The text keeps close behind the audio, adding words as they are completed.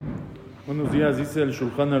Buenos días, dice el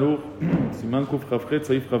Shulchan Aruch, Siman Kuf Chavchet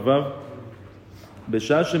Saif Chavav,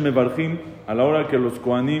 Beshah Shemevarchim, a la hora que los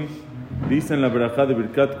Cohanim dicen la Beraja de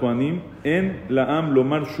Birkat Cohanim, en Laam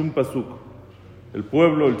Lomar Shum Pasuk. El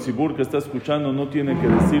pueblo, el tzibur que está escuchando no tiene que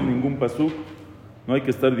decir ningún pasuk, no hay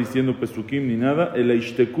que estar diciendo pesukim ni nada, el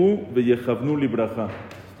Eishteku Veyechavnu Libraja,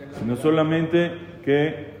 sino solamente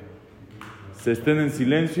que se estén en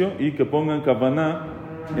silencio y que pongan kavaná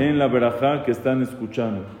en la Beraja que están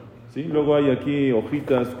escuchando. ¿Sí? Luego hay aquí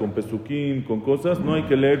hojitas con pesukim, con cosas, no hay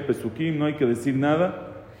que leer pesukim, no hay que decir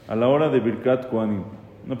nada a la hora de Birkat Kohanim.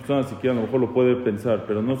 Una persona siquiera a lo mejor lo puede pensar,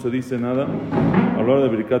 pero no se dice nada a la hora de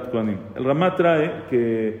Birkat Kohanim. El Ramá trae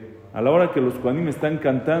que a la hora que los Kohanim están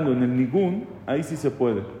cantando en el Nigún, ahí sí se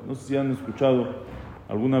puede. No sé si han escuchado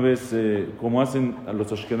alguna vez cómo hacen a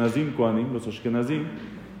los Ashkenazim Kohanim. Los Ashkenazim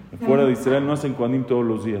fuera de Israel no hacen Kohanim todos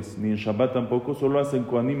los días, ni en Shabbat tampoco, solo hacen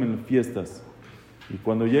Kohanim en fiestas. Y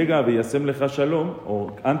cuando llega a Veyasem Lecha Shalom,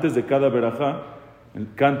 o antes de cada Beraja,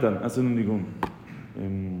 cantan, hacen un Nigún.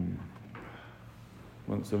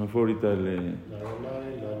 Bueno, se me fue ahorita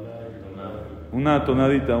una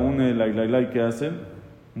tonadita, un lai que hacen,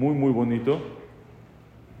 muy muy bonito.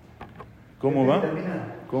 ¿Cómo va?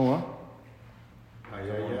 ¿Cómo va?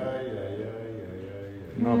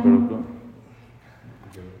 No, pero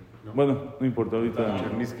bueno, no importa ahorita.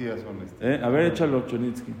 A ver, échalo,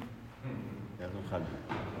 Chernitsky.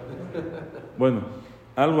 Bueno,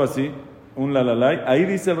 algo así, un lalalay. Ahí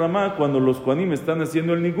dice el Ramá, cuando los Kohanim están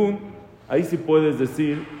haciendo el Nigún, ahí sí puedes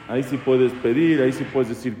decir, ahí sí puedes pedir, ahí sí puedes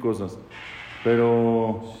decir cosas.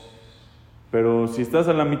 Pero si estás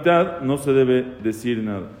a la mitad, no se debe decir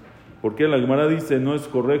nada. Porque la Gemara dice, no es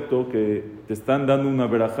correcto que te están dando una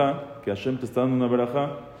verajá, que Hashem te está dando una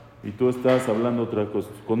verajá, y tú estás hablando otra cosa.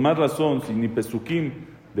 Con más razón, si ni pesukim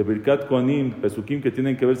de Birkat Kohanim, pesukim que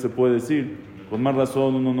tienen que ver se puede decir, con más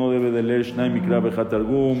razón uno no debe de leer Shnai Mikra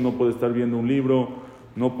Bejatargum, no puede estar viendo un libro,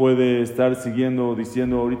 no puede estar siguiendo,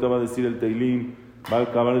 diciendo, ahorita va a decir el Teilim, va a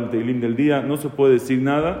acabar el Teilim del día. No se puede decir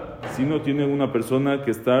nada si no tiene una persona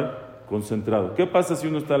que estar concentrado. ¿Qué pasa si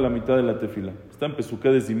uno está a la mitad de la tefila? Está en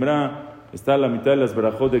Pesuké de Zimra, está a la mitad de las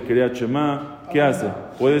Berajot de Kriyat Shema. ¿Qué hace?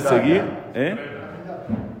 ¿Puede seguir?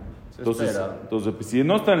 Entonces, si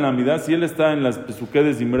no está en la mitad, si él está en las Pesuké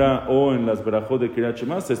de Zimra o en las Berajot de Kriyat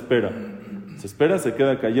Shema, se espera. Se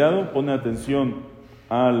queda callado, pone atención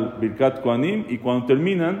al Birkat Kohanim y cuando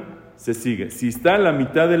terminan, se sigue. Si está a la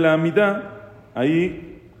mitad de la amidá,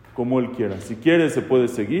 ahí como él quiera. Si quiere, se puede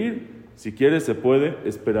seguir. Si quiere, se puede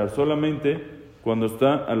esperar. Solamente cuando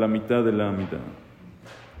está a la mitad de la amidá.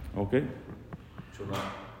 ¿Ok?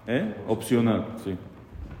 Opcional, sí.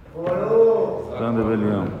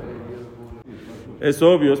 Es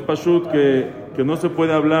obvio, es pashut que no se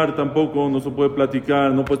puede hablar tampoco, no se puede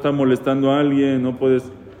platicar, no puedes estar molestando a alguien, no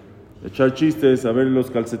puedes echar chistes, a ver los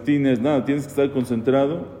calcetines, nada, tienes que estar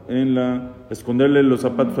concentrado en esconderle los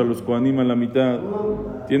zapatos a los Kohanim a la mitad.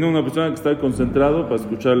 Tiene una persona que estar concentrado para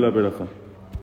escuchar la Beraja.